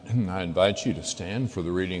I invite you to stand for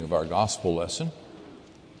the reading of our gospel lesson,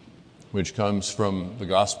 which comes from the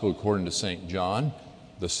Gospel according to St. John,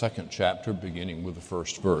 the 2nd chapter, beginning with the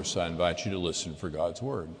first verse. I invite you to listen for God's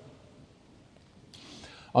word.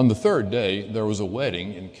 On the third day, there was a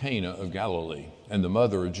wedding in Cana of Galilee, and the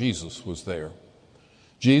mother of Jesus was there.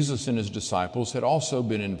 Jesus and his disciples had also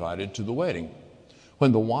been invited to the wedding.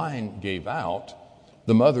 When the wine gave out,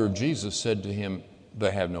 the mother of Jesus said to him,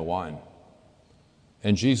 "They have no wine."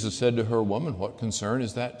 And Jesus said to her, "Woman, what concern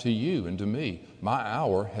is that to you and to me? My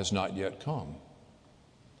hour has not yet come."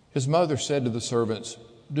 His mother said to the servants,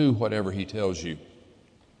 "Do whatever he tells you."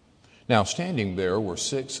 Now standing there were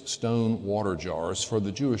 6 stone water jars for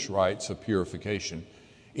the Jewish rites of purification,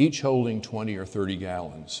 each holding 20 or 30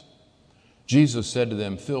 gallons. Jesus said to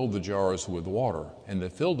them, "Fill the jars with water," and they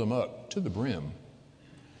filled them up to the brim.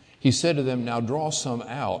 He said to them, "Now draw some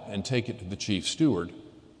out and take it to the chief steward."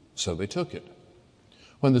 So they took it.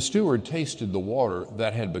 When the steward tasted the water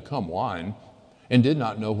that had become wine and did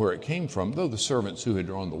not know where it came from, though the servants who had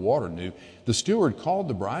drawn the water knew, the steward called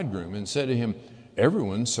the bridegroom and said to him,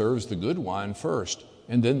 "Everyone serves the good wine first,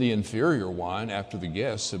 and then the inferior wine after the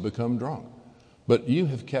guests have become drunk. But you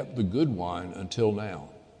have kept the good wine until now."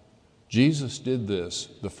 Jesus did this,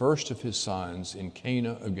 the first of his signs, in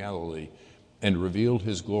Cana of Galilee, and revealed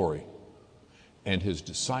his glory, and his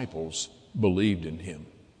disciples believed in him.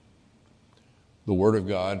 The word of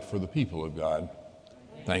God for the people of God.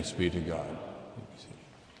 Thanks be to God.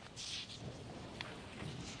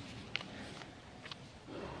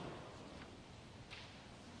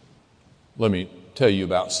 Let me tell you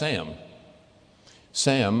about Sam.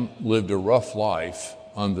 Sam lived a rough life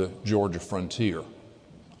on the Georgia frontier,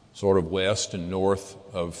 sort of west and north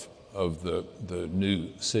of the new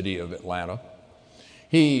city of Atlanta.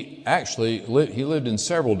 He lived in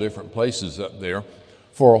several different places up there.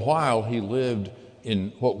 For a while, he lived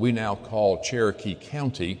in what we now call Cherokee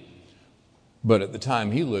County, but at the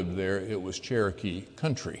time he lived there, it was Cherokee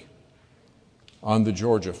Country on the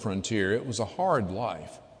Georgia frontier. It was a hard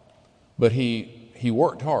life, but he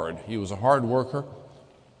worked hard. He was a hard worker.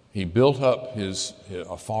 He built up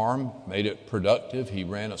a farm, made it productive. He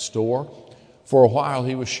ran a store. For a while,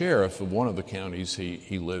 he was sheriff of one of the counties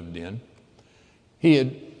he lived in. He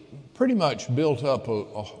had pretty much built up,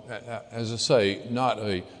 as I say, not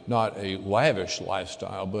a lavish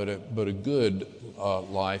lifestyle, but a good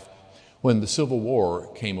life. When the Civil War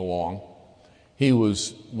came along, he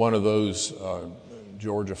was one of those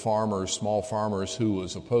Georgia farmers, small farmers, who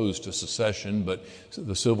was opposed to secession, but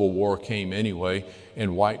the Civil War came anyway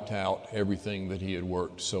and wiped out everything that he had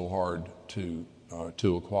worked so hard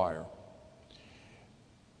to acquire.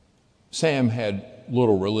 Sam had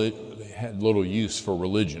little use for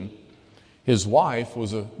religion. His wife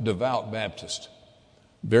was a devout Baptist,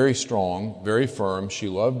 very strong, very firm. She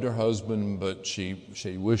loved her husband, but she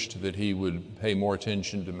wished that he would pay more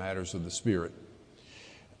attention to matters of the Spirit.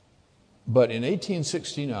 But in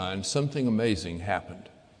 1869, something amazing happened.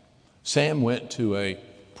 Sam went to a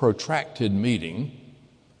protracted meeting,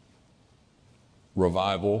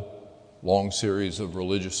 revival, long series of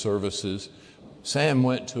religious services. Sam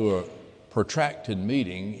went to a protracted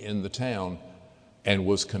meeting in the town and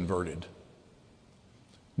was converted.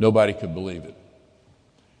 Nobody could believe it,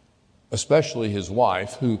 especially his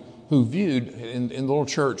wife, who viewed in the little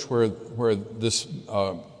church where this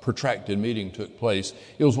protracted meeting took place.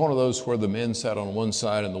 It was one of those where the men sat on one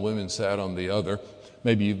side and the women sat on the other.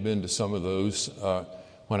 Maybe you've been to some of those.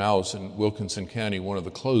 When I was in Wilkinson County, one of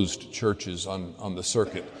the closed churches on the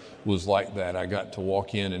circuit was like that. I got to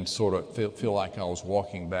walk in and sort of feel like I was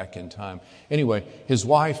walking back in time. Anyway, his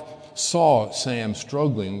wife saw Sam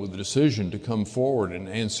struggling with the decision to come forward and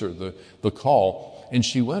answer the call, and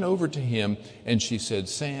she went over to him and she said,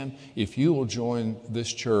 "Sam, if you will join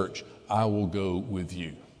this church, I will go with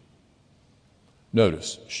you."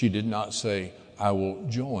 Notice, she did not say, "I will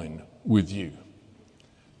join with you."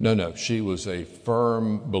 No, she was a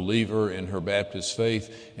firm believer in her Baptist faith,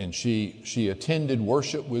 and she attended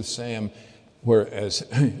worship with Sam, whereas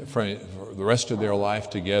for the rest of their life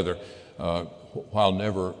together, while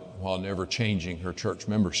never changing her church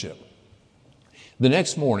membership. The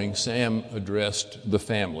next morning, Sam addressed the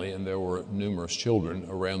family, and there were numerous children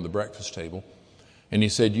around the breakfast table, and he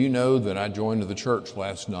said, "You know that I joined the church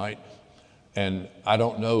last night, and I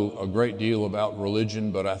don't know a great deal about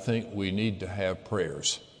religion, but I think we need to have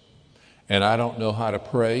prayers. And I don't know how to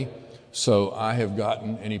pray, so I have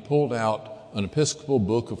gotten," and he pulled out an Episcopal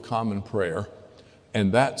Book of Common Prayer,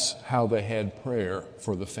 and that's how they had prayer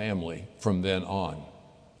for the family from then on.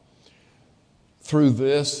 Through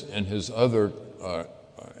this and his other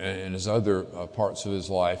parts of his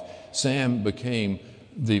life, Sam became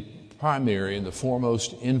the primary and the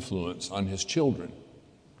foremost influence on his children.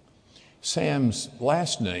 Sam's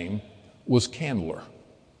last name was Candler.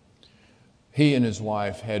 He and his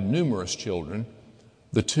wife had numerous children.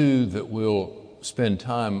 The two that we'll spend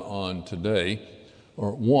time on today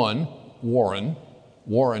are one, Warren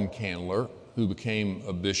Candler, who became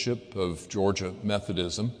a bishop of Georgia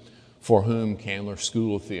Methodism, for whom Candler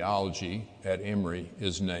School of Theology at Emory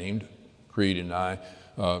is named, Creed and I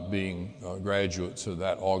being graduates of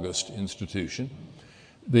that august institution.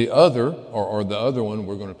 The other one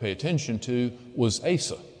we're going to pay attention to was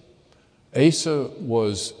Asa. Asa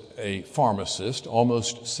was a pharmacist,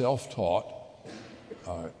 almost self-taught.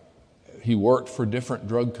 He worked for different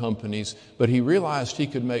drug companies, but he realized he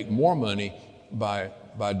could make more money by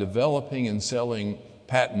developing and selling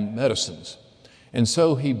patent medicines. And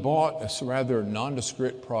so he bought a rather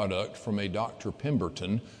nondescript product from a Dr.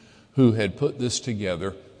 Pemberton who had put this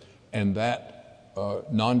together, and that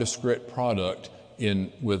nondescript product,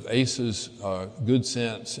 with Asa's good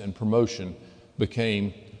sense and promotion,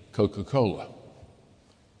 became Coca-Cola.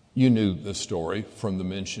 You knew the story from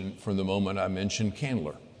the moment I mentioned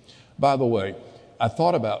Candler. By the way, I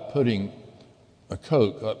thought about putting a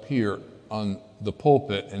Coke up here on the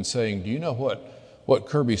pulpit and saying, do you know what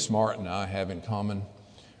Kirby Smart and I have in common?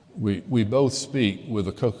 We both speak with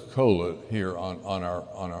a Coca-Cola here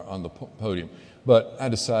on the podium, but I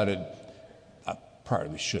decided I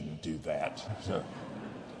probably shouldn't do that. So,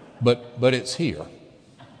 but it's here.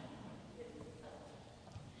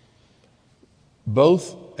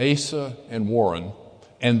 Both Asa and Warren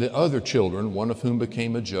and the other children, one of whom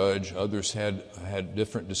became a judge, others had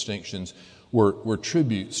different distinctions, were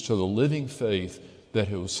tributes to the living faith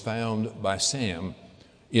that was found by Sam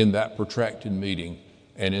in that protracted meeting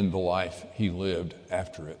and in the life he lived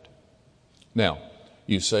after it. Now,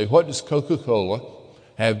 you say, what does Coca-Cola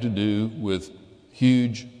have to do with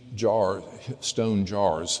huge stone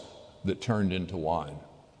jars that turned into wine?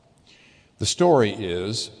 The story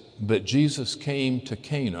is that Jesus came to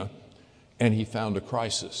Cana and he found a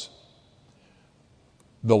crisis.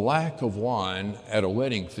 The lack of wine at a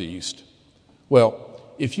wedding feast. Well,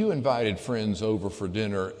 if you invited friends over for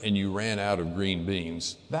dinner and you ran out of green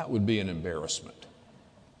beans, that would be an embarrassment.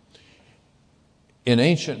 In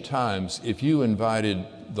ancient times, if you invited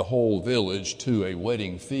the whole village to a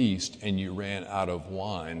wedding feast and you ran out of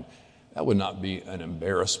wine, that would not be an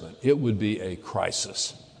embarrassment. It would be a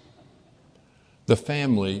crisis. The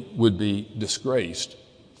family would be disgraced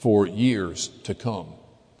for years to come.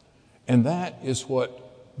 And that is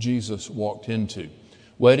what Jesus walked into.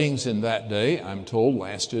 Weddings in that day, I'm told,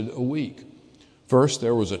 lasted a week. First,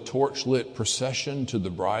 there was a torch-lit procession to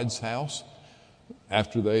the bride's house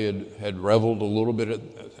after they had reveled a little bit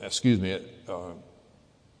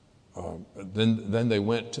then they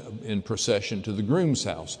went in procession to the groom's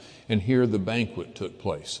house, and here the banquet took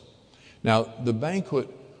place. Now, the banquet,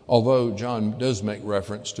 although John does make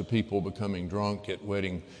reference to people becoming drunk at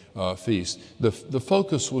wedding feasts, the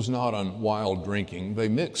focus was not on wild drinking. They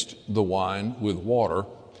mixed the wine with water,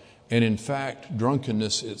 and in fact,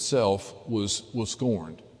 drunkenness itself was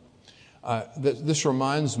scorned. This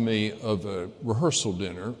reminds me of a rehearsal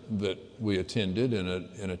dinner that we attended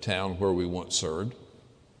in a town where we once served.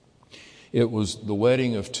 It was the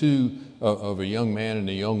wedding of a young man and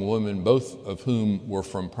a young woman, both of whom were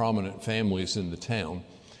from prominent families in the town.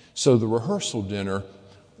 So the rehearsal dinner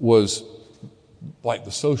was like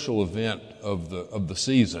the social event of the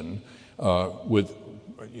season, with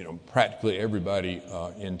practically everybody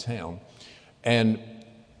in town. And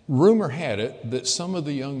rumor had it that some of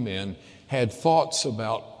the young men had thoughts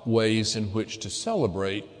about ways in which to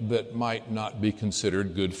celebrate that might not be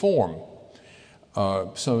considered good form.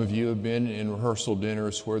 Some of you have been in rehearsal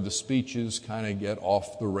dinners where the speeches kind of get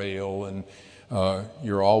off the rail, and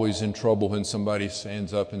you're always in trouble when somebody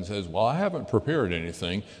stands up and says, well, I haven't prepared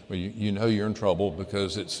anything. Well, you know you're in trouble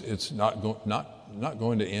because it's not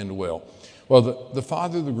going to end well. Well, the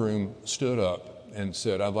father of the groom stood up and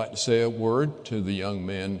said, I'd like to say a word to the young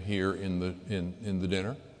men here in the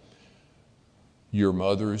dinner. Your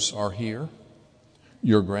mothers are here.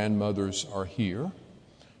 Your grandmothers are here.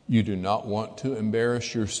 You do not want to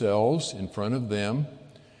embarrass yourselves in front of them.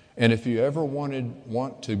 And if you ever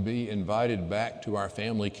want to be invited back to our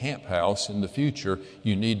family camp house in the future,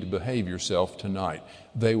 you need to behave yourself tonight.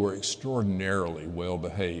 They were extraordinarily well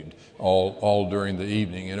behaved all during the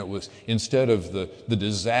evening. And it was, instead of the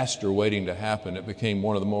disaster waiting to happen, it became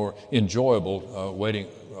one of the more enjoyable wedding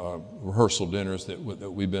rehearsal dinners that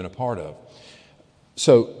we've been a part of.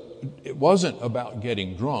 So it wasn't about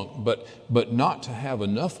getting drunk, but not to have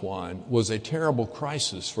enough wine was a terrible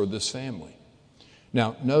crisis for this family.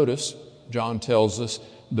 Now, notice John tells us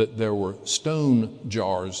that there were stone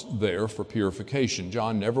jars there for purification.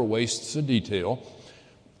 John never wastes a detail.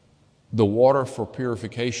 The water for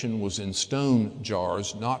purification was in stone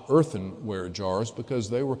jars, not earthenware jars, because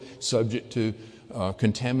they were subject to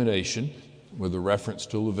contamination, with a reference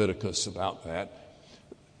to Leviticus about that.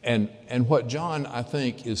 And what John, I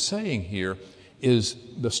think, is saying here is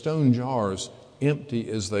the stone jars, empty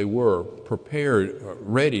as they were, prepared,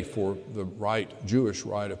 ready for the Jewish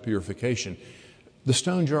rite of purification. The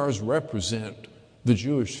stone jars represent the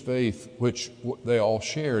Jewish faith which they all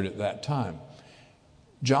shared at that time.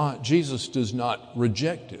 Jesus does not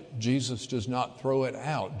reject it. Jesus does not throw it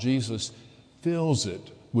out. Jesus fills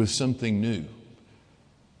it with something new.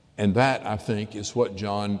 And that, I think, is what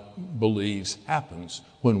John believes happens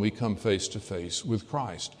when we come face to face with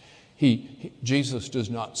Christ. Jesus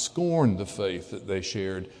does not scorn the faith that they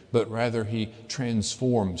shared, but rather he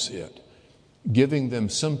transforms it, giving them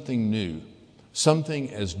something new,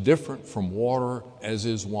 something as different from water as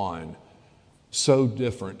is wine. So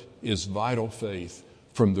different is vital faith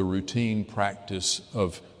from the routine practice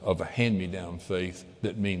of a hand-me-down faith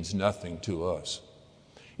that means nothing to us.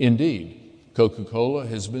 Indeed, Coca-Cola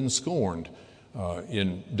has been scorned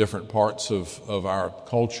in different parts of our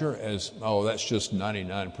culture as, that's just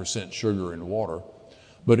 99% sugar and water.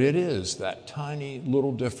 But it is that tiny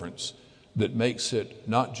little difference that makes it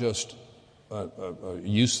not just a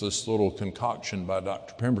useless little concoction by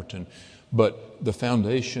Dr. Pemberton, but the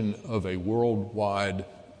foundation of a worldwide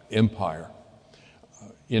empire.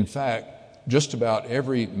 In fact, just about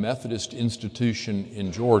every Methodist institution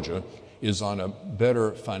in Georgia is on a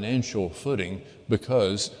better financial footing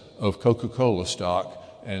because of Coca-Cola stock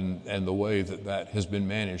and the way that has been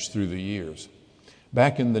managed through the years.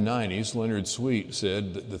 Back in the 90s, Leonard Sweet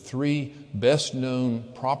said that the three best-known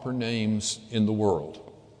proper names in the world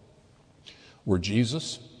were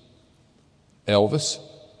Jesus, Elvis,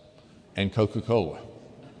 and Coca-Cola.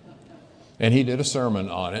 And he did a sermon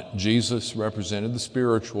on it. Jesus represented the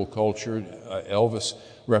spiritual culture. Elvis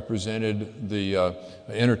represented the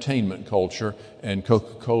entertainment culture. And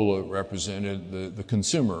Coca-Cola represented the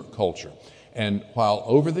consumer culture. And while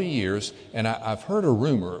over the years, and I've heard a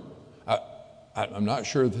rumor, I'm not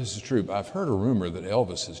sure if this is true, but I've heard a rumor that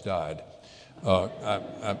Elvis has died.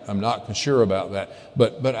 I'm not sure about that.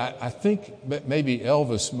 But I think maybe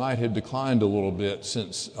Elvis might have declined a little bit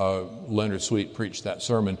since Leonard Sweet preached that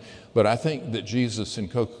sermon. But I think that Jesus and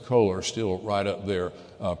Coca-Cola are still right up there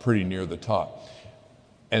pretty near the top.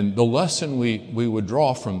 And the lesson we would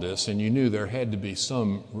draw from this, and you knew there had to be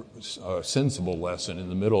some sensible lesson in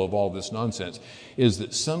the middle of all this nonsense, is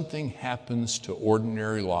that something happens to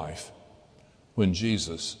ordinary life when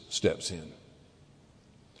Jesus steps in.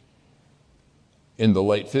 In the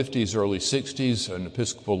late 50s, early 60s, an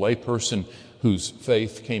Episcopal layperson whose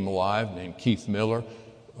faith came alive named Keith Miller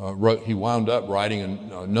he wound up writing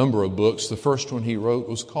a number of books. The first one he wrote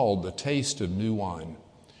was called The Taste of New Wine,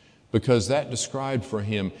 because that described for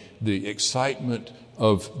him the excitement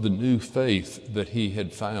of the new faith that he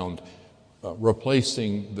had found,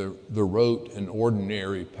 replacing the rote and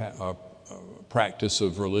ordinary practice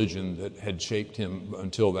of religion that had shaped him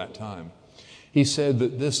until that time. He said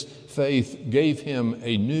that this faith gave him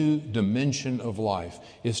a new dimension of life.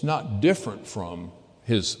 It's not different from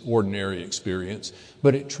his ordinary experience,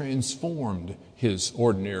 but it transformed his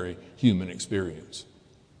ordinary human experience.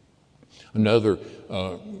 Another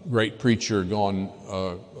great preacher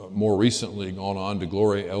more recently gone on to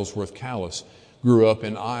glory, Ellsworth Kalas, grew up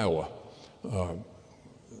in Iowa.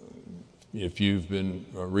 If you've been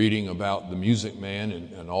reading about the Music Man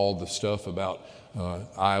and all the stuff about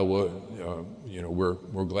Iowa,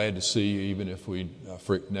 we're glad to see you, even if we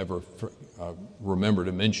never remember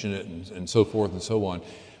to mention it, and so forth and so on.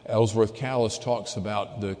 Ellsworth Kalas talks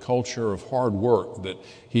about the culture of hard work that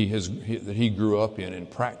he grew up in, and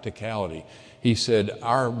practicality. He said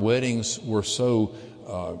our weddings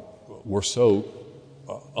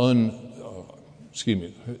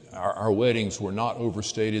our weddings were not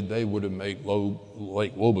overstated. They would have made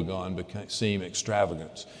Lake Wobegon seem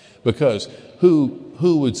extravagant. Because who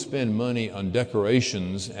would spend money on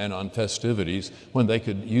decorations and on festivities when they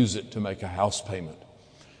could use it to make a house payment?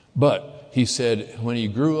 But he said when he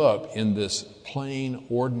grew up in this plain,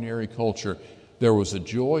 ordinary culture, there was a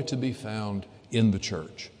joy to be found in the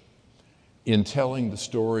church, in telling the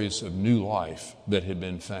stories of new life that had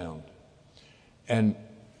been found. And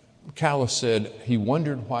Kalas said he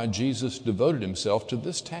wondered why Jesus devoted himself to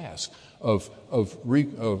this task of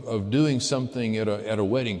doing something at a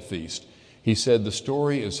wedding feast. He said, the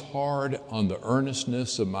story is hard on the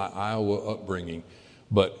earnestness of my Iowa upbringing,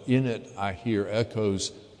 but in it I hear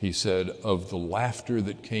echoes he said, of the laughter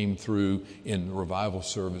that came through in the revival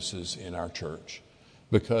services in our church.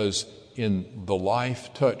 Because in the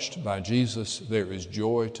life touched by Jesus, there is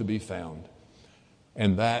joy to be found.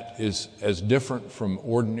 And that is as different from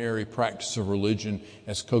ordinary practice of religion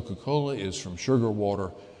as Coca-Cola is from sugar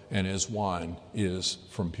water and as wine is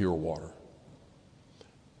from pure water.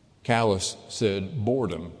 Callis said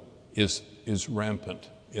boredom is rampant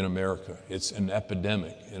in America. It's an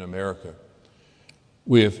epidemic in America.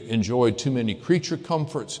 We have enjoyed too many creature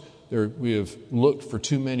comforts. We have looked for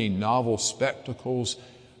too many novel spectacles.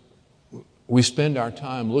 We spend our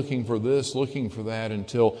time looking for this, looking for that,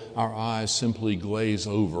 until our eyes simply glaze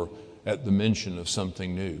over at the mention of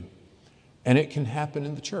something new. And it can happen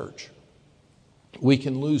in the church. We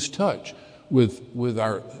can lose touch with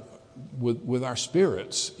our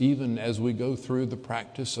spirits, even as we go through the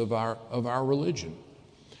practice of our religion.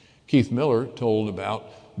 Keith Miller told about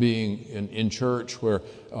being in church where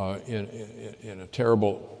in a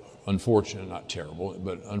terrible, unfortunate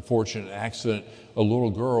accident, a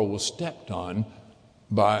little girl was stepped on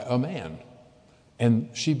by a man, and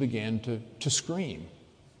she began to scream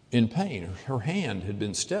in pain. Her hand had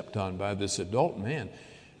been stepped on by this adult man,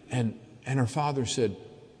 and her father said,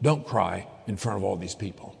 "Don't cry in front of all these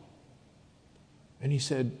people." And he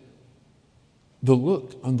said, the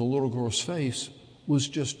look on the little girl's face was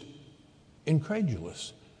just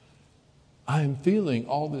incredulous. I am feeling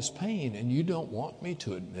all this pain, and you don't want me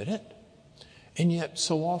to admit it? And yet,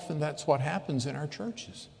 so often that's what happens in our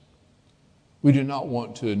churches. We do not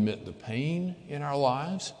want to admit the pain in our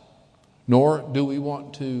lives, nor do we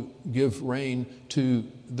want to give rein to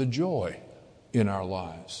the joy in our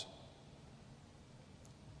lives.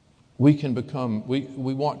 We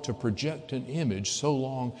want to project an image so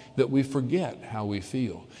long that we forget how we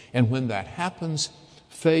feel. And when that happens,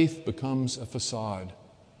 faith becomes a facade.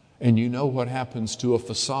 And you know what happens to a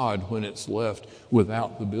facade when it's left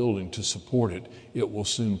without the building to support it. It will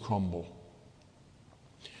soon crumble.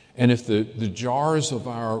 And if the jars of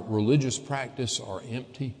our religious practice are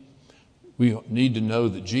empty, we need to know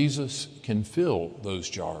that Jesus can fill those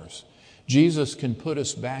jars. Jesus can put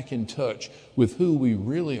us back in touch with who we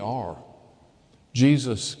really are.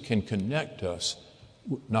 Jesus can connect us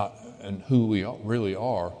and who we really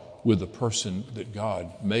are with the person that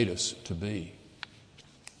God made us to be.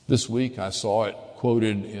 This week I saw it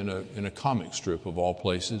quoted in a comic strip of all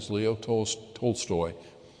places, Leo Tolstoy,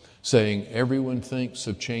 saying, "Everyone thinks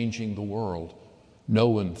of changing the world. No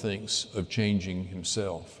one thinks of changing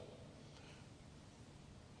himself."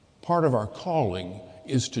 Part of our calling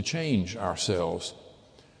is to change ourselves.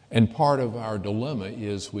 And part of our dilemma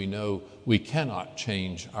is we know we cannot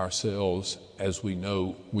change ourselves as we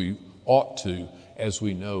know we ought to, as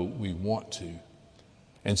we know we want to.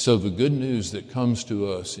 And so the good news that comes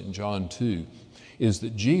to us in John 2 is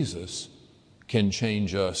that Jesus can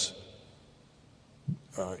change us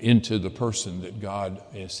into the person that God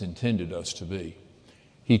has intended us to be.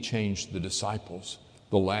 He changed the disciples.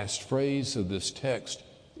 The last phrase of this text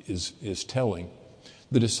is telling.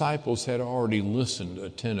 The disciples had already listened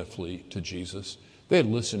attentively to Jesus. They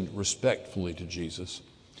had listened respectfully to Jesus.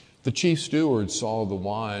 The chief steward saw the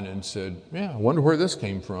wine and said, "Yeah, I wonder where this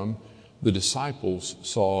came from." The disciples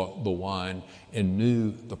saw the wine and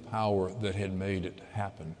knew the power that had made it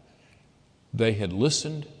happen. They had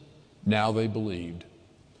listened, now they believed.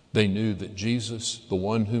 They knew that Jesus, the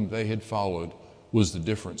one whom they had followed, was the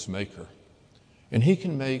difference maker. And he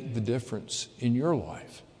can make the difference in your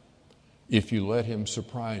life if you let him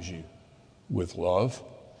surprise you with love,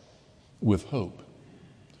 with hope,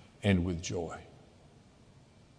 and with joy.